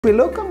If we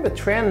look on the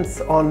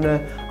trends on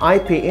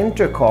IP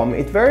intercom,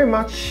 it very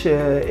much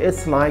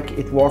is like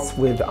it was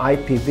with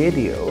IP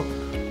video,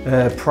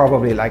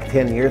 probably like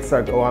 10 years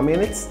ago. I mean,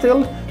 it's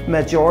still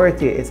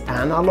majority is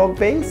analog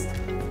based,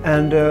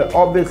 and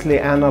obviously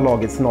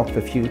analog is not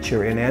the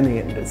future in any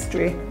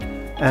industry.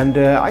 And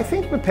I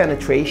think the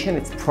penetration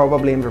is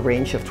probably in the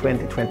range of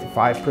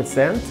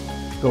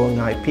 20–25% going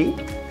IP.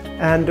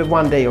 And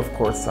one day, of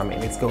course, I mean,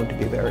 it's going to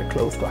be very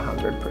close to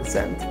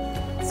 100%.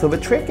 So the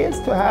trick is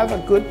to have a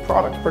good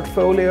product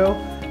portfolio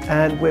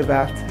and with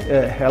that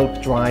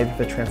help drive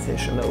the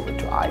transition over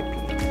to IP.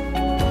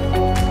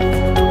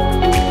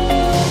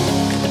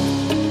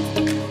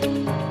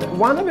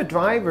 One of the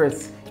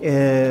drivers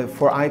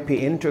for IP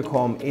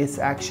intercom is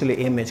actually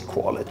image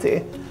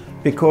quality,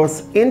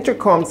 because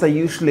intercoms are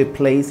usually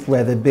placed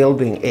where the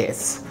building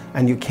is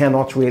and you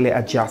cannot really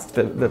adjust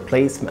the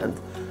placement.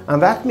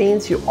 And that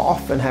means you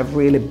often have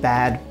really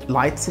bad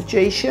light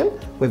situation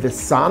with the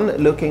sun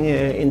looking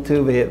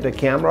into the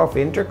camera of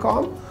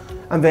intercom,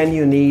 and then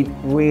you need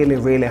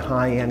really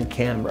high-end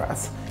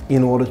cameras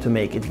in order to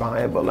make it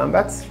viable, and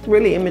that's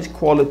really image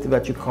quality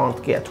that you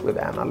can't get with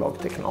analog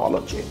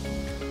technology.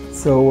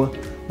 So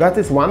that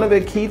is one of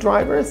the key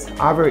drivers.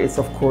 Other is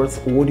of course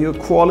audio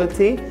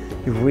quality.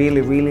 You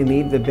really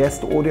need the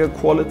best audio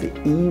quality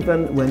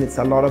even when it's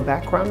a lot of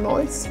background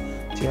noise,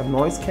 so you have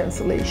noise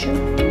cancellation.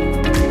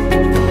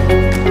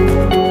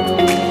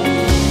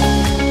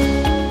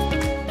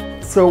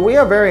 So we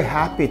are very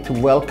happy to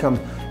welcome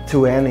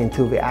 2N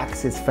into the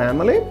Axis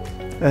family.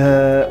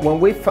 When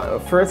we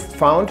first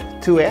found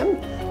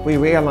 2N, we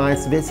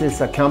realized this is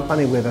a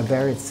company with a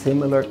very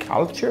similar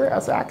culture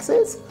as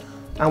Axis,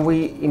 and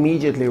we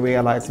immediately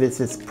realized this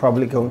is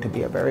probably going to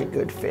be a very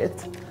good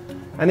fit.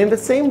 And in the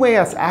same way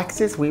as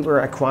Axis, we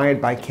were acquired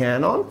by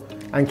Canon,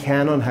 and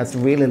Canon has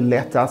really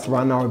let us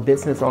run our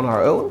business on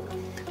our own.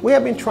 We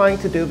have been trying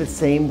to do the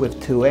same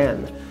with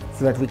 2N,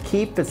 so that we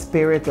keep the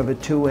spirit of the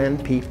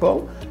 2N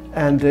people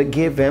and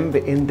give them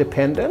the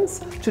independence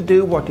to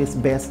do what is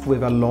best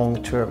with a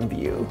long-term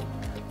view.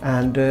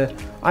 And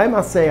I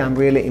must say I'm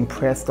really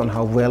impressed on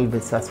how well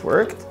this has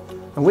worked.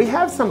 And we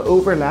have some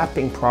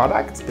overlapping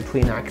products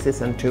between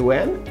Axis and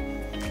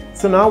 2N.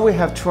 So now we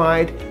have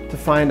tried to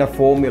find a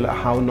formula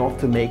how not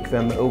to make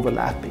them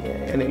overlap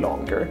any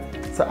longer.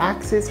 So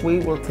Axis,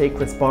 we will take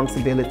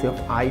responsibility of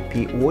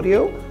IP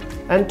audio,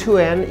 and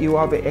 2N, you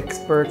are the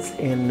experts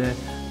in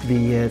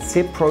the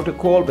SIP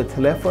protocol, the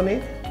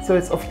telephony. So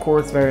it's of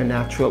course very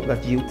natural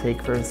that you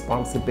take the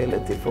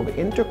responsibility for the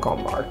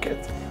intercom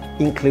market,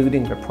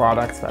 including the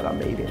products that are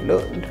made in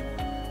Lund.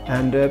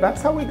 And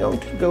that's how we're going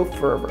to go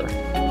further.